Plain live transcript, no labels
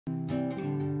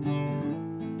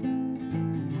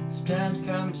Sometimes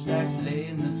Carmen just likes to lay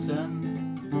in the sun.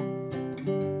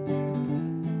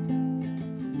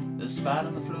 There's a spot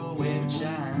on the floor where it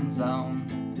shines on.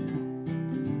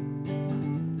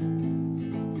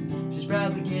 She's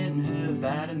probably getting her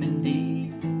vitamin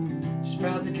D. She's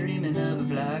probably dreaming of a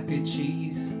block of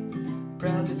cheese.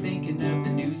 Probably thinking of the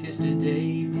news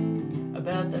yesterday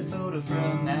about that photo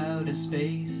from outer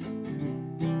space.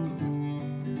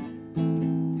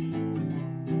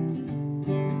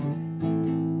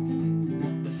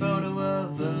 The photo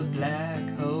of a black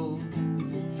hole,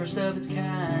 first of its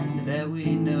kind that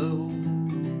we know.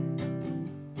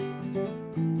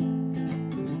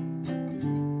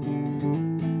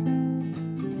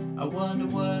 I wonder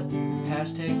what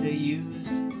hashtags they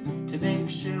used to make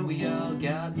sure we all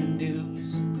got the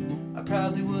news. I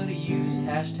probably would have used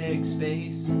hashtag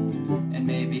space and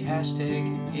maybe hashtag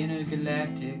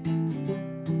intergalactic.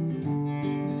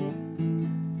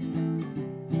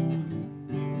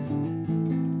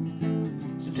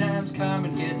 Sometimes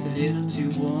Carmen gets a little too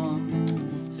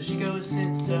warm, so she goes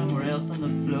sit somewhere else on the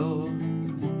floor.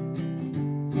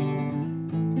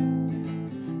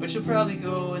 But she'll probably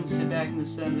go and sit back in the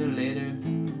sun a little later.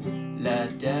 La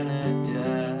da da